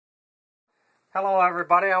Hello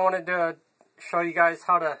everybody, I wanted to show you guys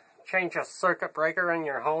how to change a circuit breaker in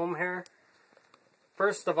your home here.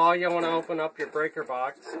 First of all, you want to open up your breaker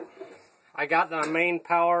box. I got the main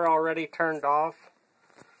power already turned off,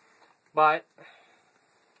 but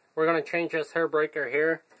we're going to change this hair breaker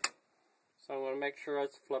here. So I'm going to make sure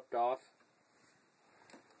it's flipped off.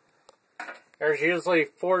 There's usually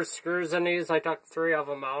 4 screws in these. I took 3 of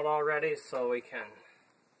them out already so we can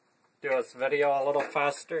do this video a little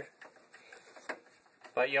faster.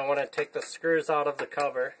 But you'll want to take the screws out of the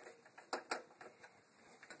cover.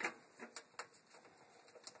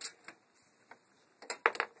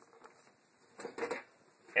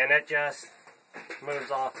 And it just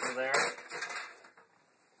moves off of there.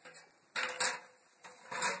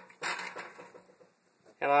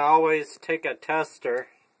 And I always take a tester.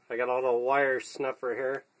 I got a little wire snuffer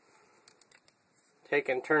here. Take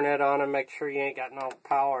and turn it on and make sure you ain't got no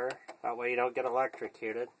power. That way you don't get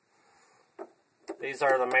electrocuted. These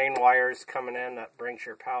are the main wires coming in that brings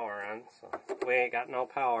your power in. So we ain't got no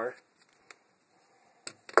power.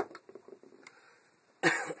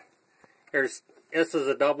 This is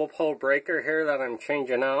a double pole breaker here that I'm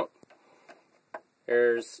changing out.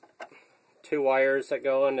 There's 2 wires that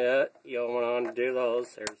go into it. You'll want to undo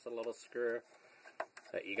those. There's a little screw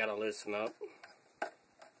that you got to loosen up.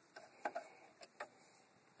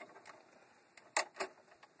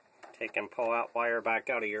 Take and pull that wire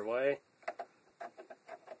back out of your way.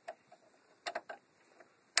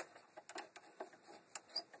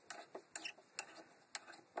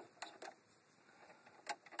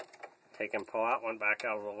 Take and pull that one back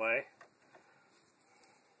out of the way.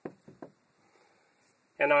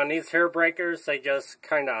 And on these hair breakers, they just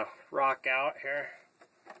kind of rock out here.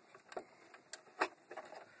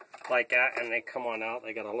 Like that, and they come on out.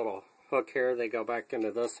 They got a little hook here. They go back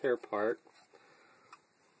into this here part.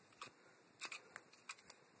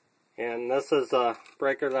 And this is a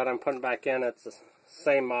breaker that I'm putting back in. It's the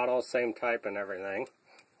same model, same type and everything.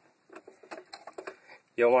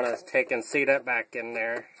 You'll want to take and seat it back in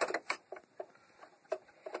there.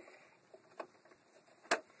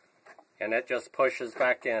 And it just pushes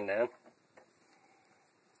back in then.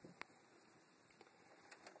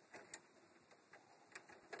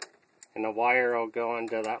 And the wire will go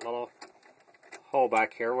into that little hole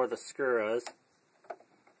back here where the screw is.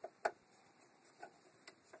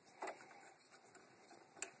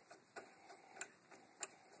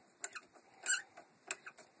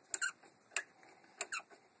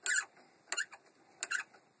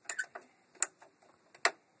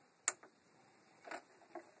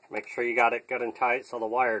 Make sure you got it good and tight so the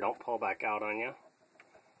wire don't pull back out on you.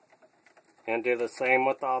 And do the same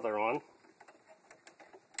with the other one.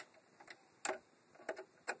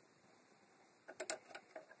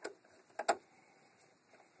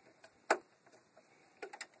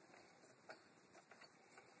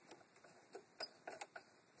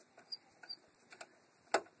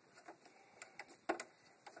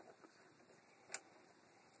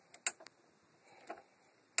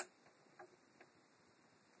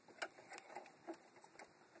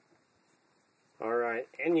 Alright,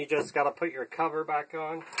 and you just got to put your cover back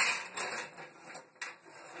on.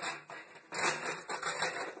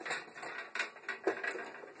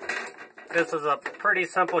 This is a pretty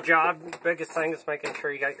simple job. The biggest thing is making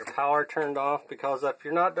sure you got your power turned off, because if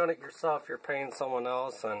you're not doing it yourself, you're paying someone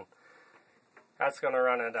else, and that's going to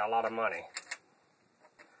run into a lot of money.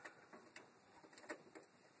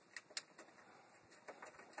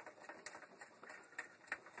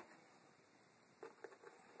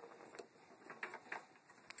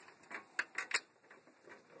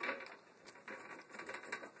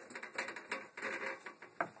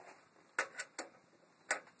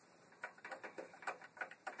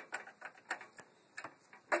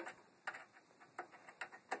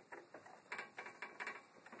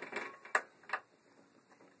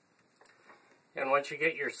 And once you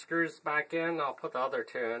get your screws back in, I'll put the other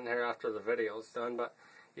 2 in here after the video's done, but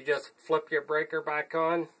you just flip your breaker back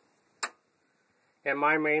on. And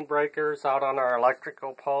my main breaker's out on our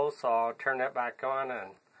electrical pole, so I'll turn it back on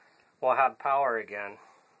and we'll have power again.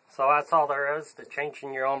 So that's all there is to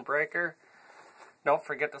changing your own breaker. Don't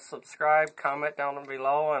forget to subscribe, comment down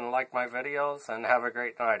below, and like my videos, and have a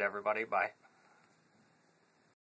great night, everybody. Bye.